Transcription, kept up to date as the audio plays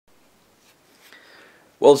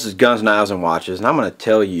Well, this is Guns, Knives, and Watches, and I'm going to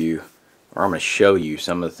tell you, or I'm going to show you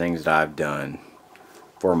some of the things that I've done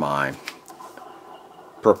for my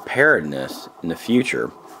preparedness in the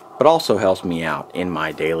future, but also helps me out in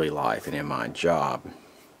my daily life and in my job.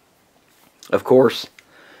 Of course,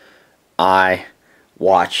 I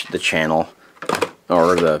watch the channel,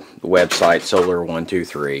 or the website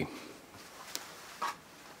Solar123,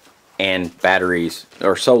 and batteries,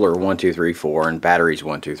 or Solar1234 and batteries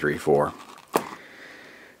 1234.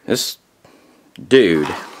 This dude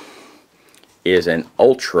is an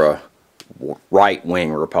ultra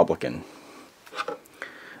right-wing Republican.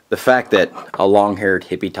 The fact that a long-haired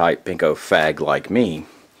hippie type Pinko fag like me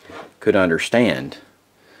could understand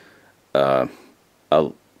a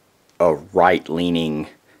right-leaning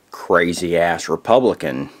crazy ass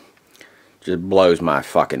Republican just blows my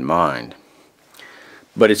fucking mind.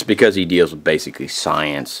 But it's because he deals with basically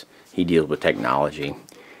science, he deals with technology,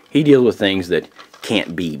 he deals with things that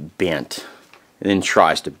can't be bent, and then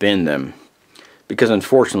tries to bend them, because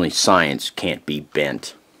unfortunately science can't be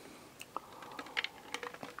bent.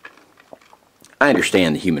 I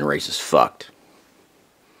understand the human race is fucked.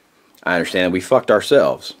 I understand that we fucked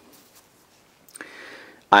ourselves.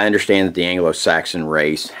 I understand that the Anglo-Saxon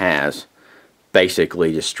race has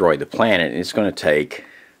basically destroyed the planet, and it's going to take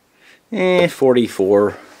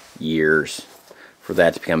 44 years for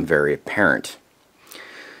that to become very apparent.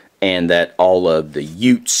 And that all of the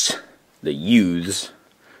youths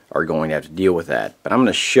are going to have to deal with that. But I'm going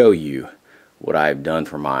to show you what I've done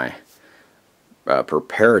for my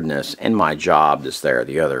preparedness and my job, this, there, or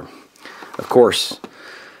the other. Of course,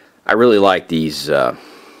 I really like these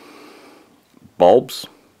bulbs.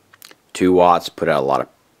 2 watts, put out a lot of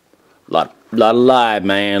light,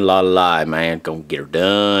 man. A lot of light, man. Gonna get her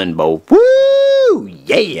done, boy. Woo!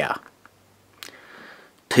 Yeah!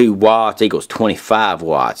 2 watts equals 25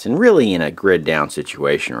 watts. And really, in a grid down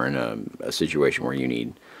situation, or in a situation where you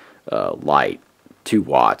need light, 2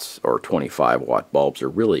 watts or 25 watt bulbs are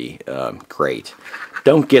really great.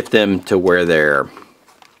 Don't get them to where they're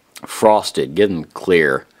frosted. Get them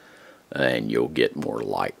clear, and you'll get more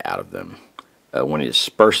light out of them. When it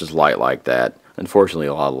disperses light like that, unfortunately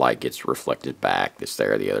a lot of light gets reflected back, this,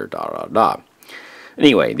 there, the other,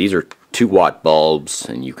 Anyway, these are 2 watt bulbs,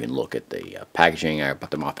 and you can look at the packaging. I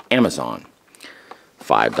put them off Amazon.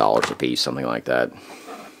 $5 a piece, something like that.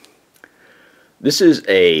 This is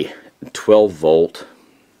a 12 volt,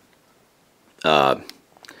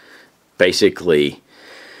 basically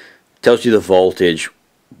tells you the voltage,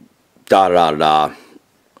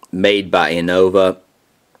 made by Innova.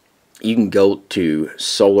 You can go to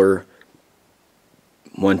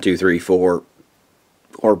Solar1234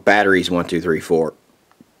 or batteries 1234.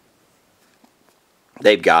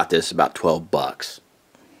 They've got this about 12 bucks.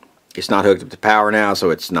 It's not hooked up to power now, so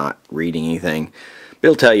it's not reading anything. But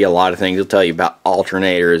it'll tell you a lot of things. It'll tell you about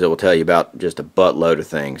alternators. It will tell you about just a buttload of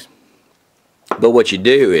things. But what you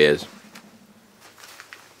do is,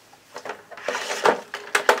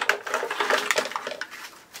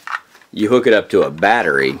 you hook it up to a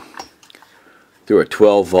battery through a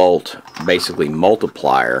 12 volt basically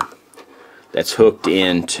multiplier that's hooked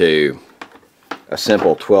into a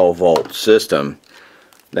simple 12 volt system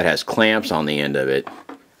that has clamps on the end of it,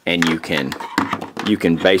 and you can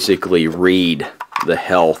basically read the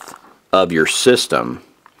health of your system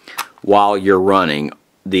while you're running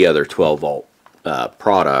the other 12 volt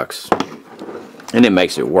products, and it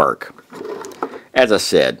makes it work. As I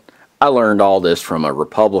said, I learned all this from a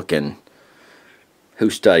Republican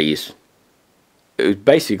who's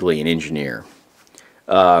basically an engineer.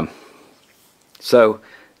 So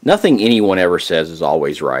nothing anyone ever says is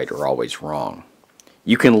always right or always wrong.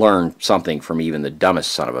 You can learn something from even the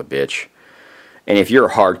dumbest son of a bitch, and if you're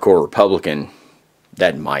a hardcore Republican,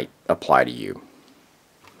 that might apply to you.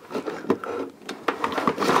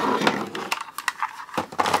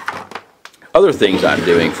 Other things I'm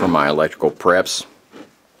doing for my electrical preps: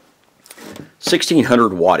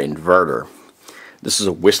 1600 watt inverter. This is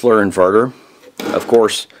a Whistler inverter. Of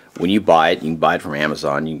course, when you buy it, you can buy it from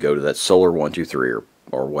Amazon. You can go to that Solar123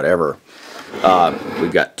 or whatever.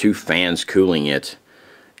 We've got 2 fans cooling it.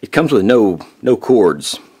 It comes with no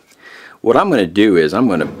cords. What I'm going to do is I'm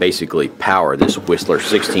going to basically power this Whistler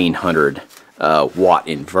 1600 watt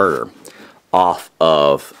inverter off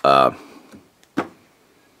of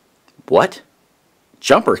what?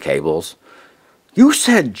 Jumper cables? You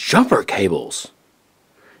said jumper cables.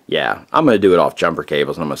 Yeah, I'm going to do it off jumper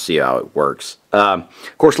cables, and I'm going to see how it works. Of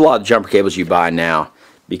course, a lot of jumper cables you buy now,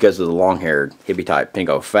 because of the long-haired hippie type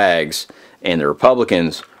Pinko fags and the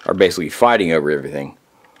Republicans, are basically fighting over everything.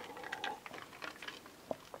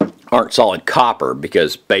 aren't solid copper,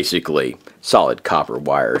 because basically solid copper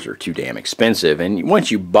wires are too damn expensive. And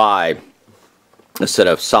once you buy a set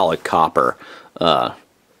of solid copper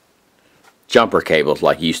jumper cables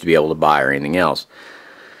like you used to be able to buy or anything else,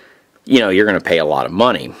 you know, you're going to pay a lot of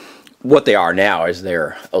money. What they are now is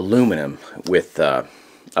they're aluminum with a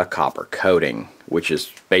copper coating, which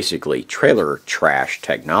is basically trailer trash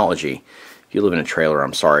technology. If you live in a trailer,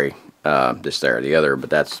 I'm sorry, this, there, or the other, but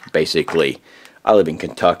that's basically, I live in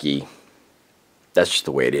Kentucky. That's just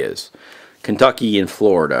the way it is. Kentucky and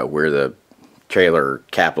Florida, we're the trailer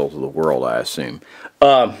capitals of the world, I assume.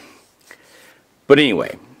 But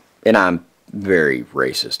anyway, and I'm very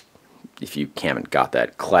racist. If you haven't got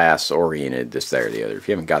that, class-oriented, this, that, or the other, if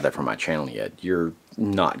you haven't got that from my channel yet, you're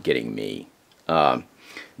not getting me.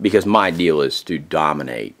 Because my deal is to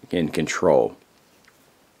dominate and control.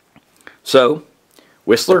 So,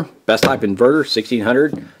 Whistler, best type inverter,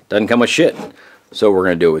 1600, doesn't come with shit. So we're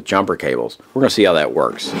going to do it with jumper cables. We're going to see how that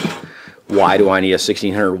works. Why do I need a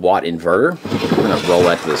 1600 watt inverter? We're going to roll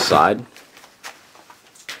that to the side.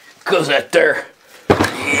 Because that there,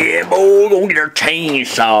 yeah, boy, gonna get our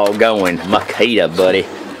chainsaw going. Makita, buddy.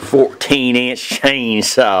 14-inch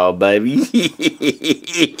chainsaw, baby.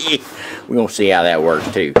 We're gonna see how that works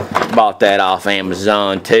too. Bought that off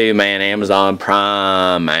Amazon too, man. Amazon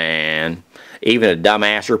Prime, man. Even a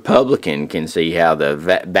dumbass Republican can see how the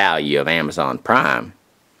value of Amazon Prime.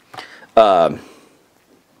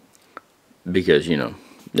 Because, you know,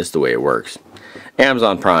 just the way it works.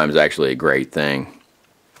 Amazon Prime is actually a great thing.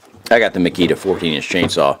 I got the Makita 14-inch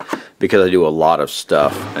chainsaw because I do a lot of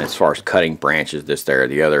stuff as far as cutting branches, this, there, or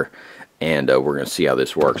the other. And we're going to see how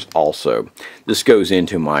this works also. This goes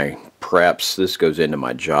into my preps. This goes into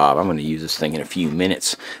my job. I'm going to use this thing in a few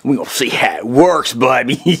minutes. We're going to see how it works,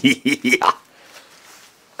 baby. Yeah.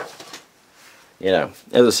 You know,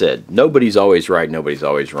 as I said, nobody's always right, nobody's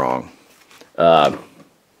always wrong.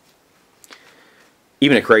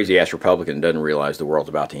 Even a crazy-ass Republican doesn't realize the world's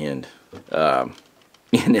about to end.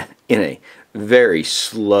 In a very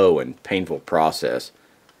slow and painful process,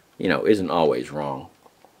 you know, isn't always wrong.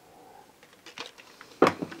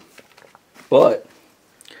 But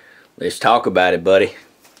let's talk about it, buddy.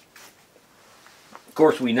 Of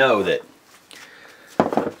course, we know that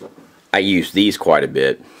I use these quite a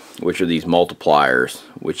bit, which are these multipliers,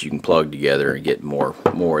 which you can plug together and get more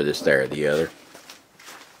of this, there, or the other.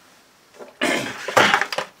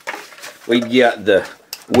 We've got the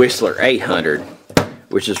Whistler 800,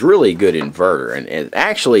 which is really a good inverter, and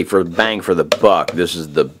actually, for bang for the buck, this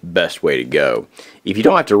is the best way to go. If you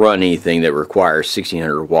don't have to run anything that requires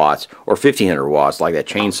 1600 watts or 1500 watts like that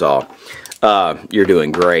chainsaw, you're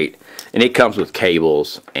doing great. And it comes with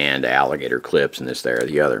cables and alligator clips and this, there, or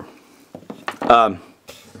the other.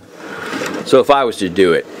 So if I was to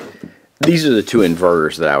do it, these are the two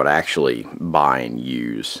inverters that I would actually buy and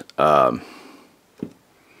use.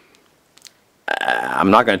 I'm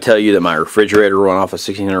not going to tell you that my refrigerator run off a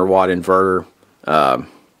 1600 watt inverter,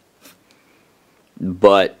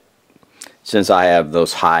 but since I have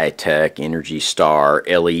those high-tech Energy Star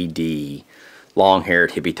LED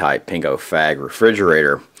long-haired hippie type Pinko fag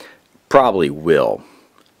refrigerator, probably will.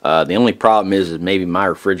 The only problem is maybe my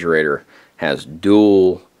refrigerator has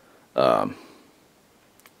dual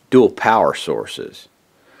power sources.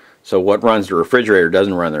 So what runs the refrigerator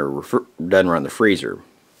doesn't run the freezer.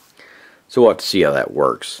 So we'll have to see how that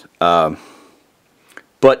works.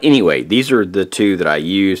 But anyway, these are the two that I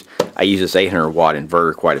use. I use this 800 watt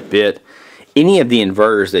inverter quite a bit. Any of the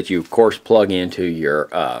inverters that you, of course, plug into your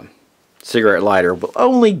cigarette lighter will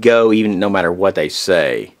only go, even no matter what they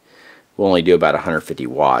say, will only do about 150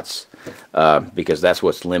 watts because that's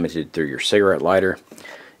what's limited through your cigarette lighter.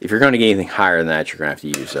 If you're going to get anything higher than that, you're going to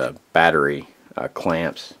have to use battery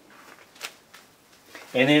clamps.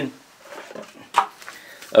 And then,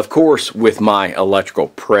 of course, with my electrical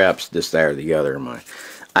preps, this, that, or the other,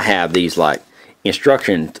 I have these like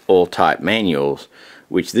instructional type manuals,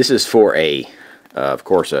 which this is for a, of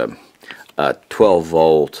course, a 12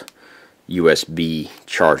 volt USB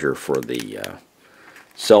charger for the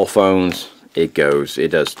cell phones. It does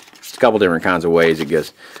a couple different kinds of ways. It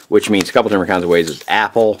goes, which means a couple different kinds of ways is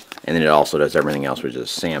Apple, and then it also does everything else, which is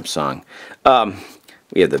Samsung.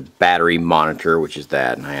 We have the battery monitor, which is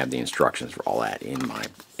that, and I have the instructions for all that in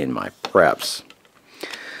my preps.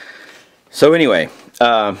 So anyway,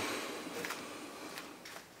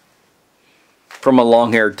 from a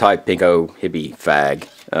long-haired type Pinko hippie fag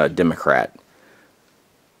Democrat,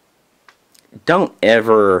 don't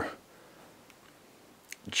ever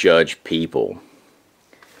judge people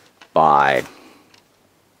by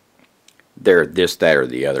their this, that, or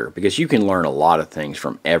the other, because you can learn a lot of things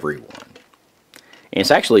from everyone. And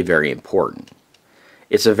it's actually very important.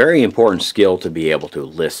 It's a very important skill to be able to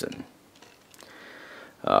listen.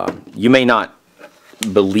 You may not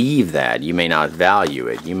believe that, you may not value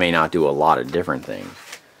it, you may not do a lot of different things.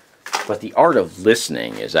 But the art of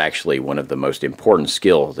listening is actually one of the most important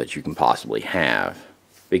skills that you can possibly have.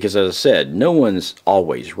 Because as I said, no one's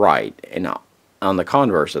always right, and on the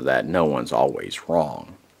converse of that, no one's always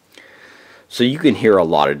wrong. So you can hear a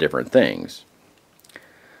lot of different things.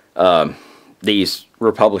 These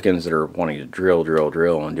Republicans that are wanting to drill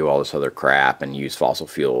and do all this other crap and use fossil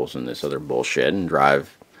fuels and this other bullshit and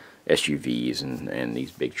drive SUVs and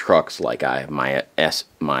these big trucks, like I have my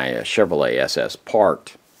Chevrolet SS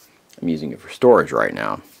parked. I'm using it for storage right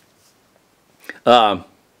now.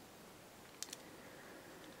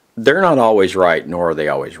 They're not always right, nor are they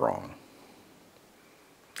always wrong.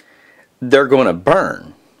 They're going to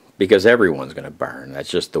burn, because everyone's going to burn.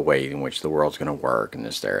 That's just the way in which the world's going to work, and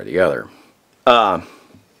this, there, or the other. But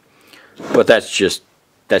that's just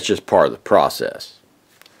part of the process.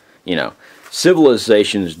 You know,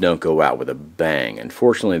 civilizations don't go out with a bang.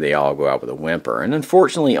 Unfortunately, they all go out with a whimper. And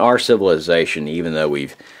unfortunately, our civilization, even though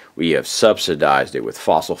we have subsidized it with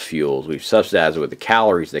fossil fuels, we've subsidized it with the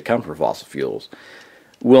calories that come from fossil fuels,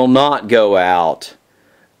 will not go out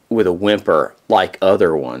with a whimper like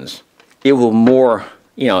other ones. It will more,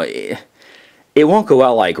 you know, it won't go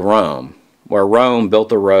out like Rome, where Rome built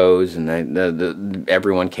the roads and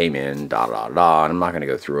everyone came in, da da da. And I'm not going to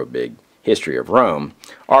go through a big history of Rome.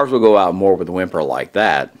 Ours will go out more with a whimper like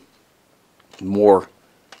that, more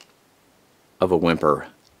of a whimper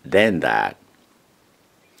than that.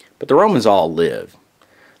 But the Romans all lived.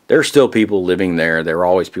 There are still people living there. There are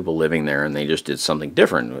always people living there, and they just did something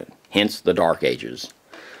different. Hence the Dark Ages.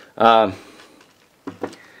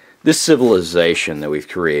 This civilization that we've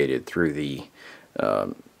created through the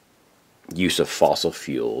use of fossil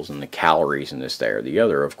fuels and the calories and this, that, or the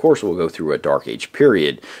other, of course will go through a Dark Age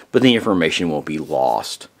period, but the information won't be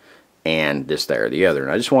lost and this, that, or the other.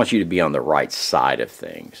 And I just want you to be on the right side of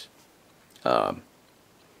things.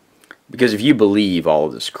 Because if you believe all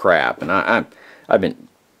of this crap, and I've been,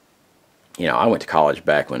 you know, I went to college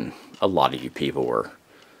back when a lot of you people were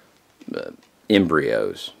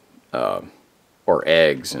embryos or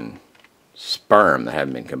eggs and sperm that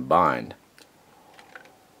haven't been combined.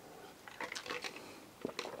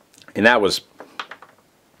 And that was,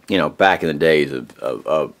 you know, back in the days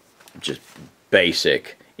of just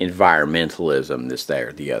basic environmentalism, this, that,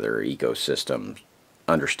 or the other, ecosystem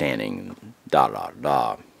understanding, da da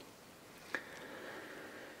da.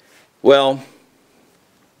 Well,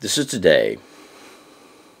 this is today.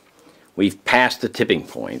 We've passed the tipping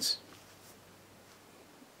points.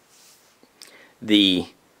 The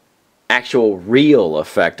actual real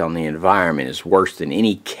effect on the environment is worse than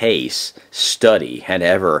any case study had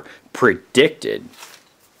ever predicted.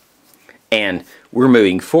 And we're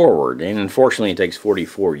moving forward. And unfortunately, it takes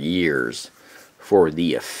 44 years for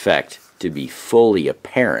the effect to be fully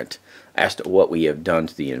apparent as to what we have done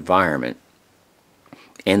to the environment.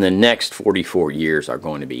 And the next 44 years are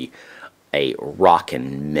going to be a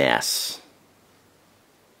rockin' mess.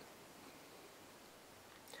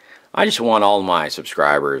 I just want all my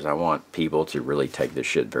subscribers, I want people to really take this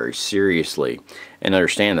shit very seriously and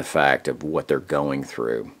understand the fact of what they're going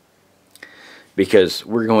through. Because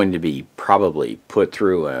we're going to be probably put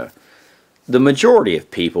through the majority of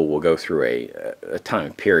people will go through a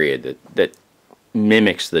time period that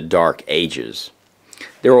mimics the Dark Ages.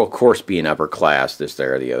 There will, of course, be an upper class, this,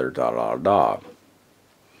 there, or the other, da, da, da.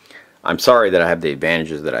 I'm sorry that I have the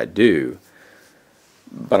advantages that I do,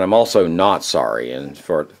 but I'm also not sorry,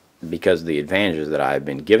 because the advantages that I've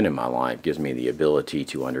been given in my life gives me the ability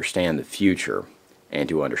to understand the future, and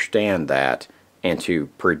to understand that, and to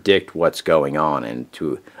predict what's going on, and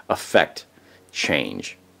to affect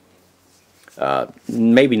change.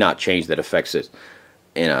 Maybe not change that affects it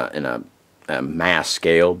in a mass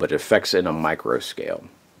scale, but it affects it in a micro scale.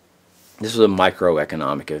 This is a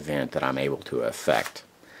microeconomic event that I'm able to affect.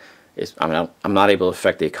 I'm not able to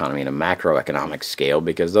affect the economy in a macroeconomic scale,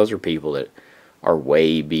 because those are people that are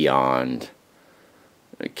way beyond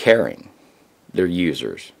caring. They're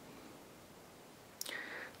users.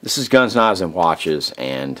 This is Guns, Knives, and Watches,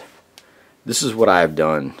 and this is what I have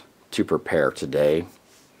done to prepare today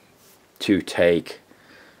to take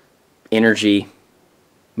energy,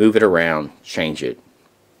 move it around, change it,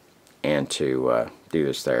 and to do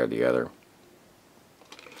this, there, or the other.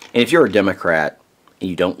 And if you're a Democrat and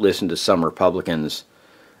you don't listen to some Republicans,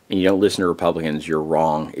 and you don't listen to Republicans, you're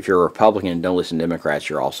wrong. If you're a Republican and don't listen to Democrats,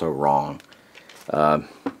 you're also wrong. And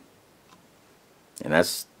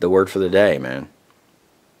that's the word for the day, man.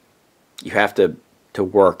 You have to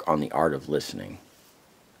work on the art of listening.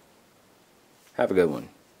 Have a good one.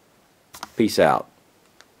 Peace out.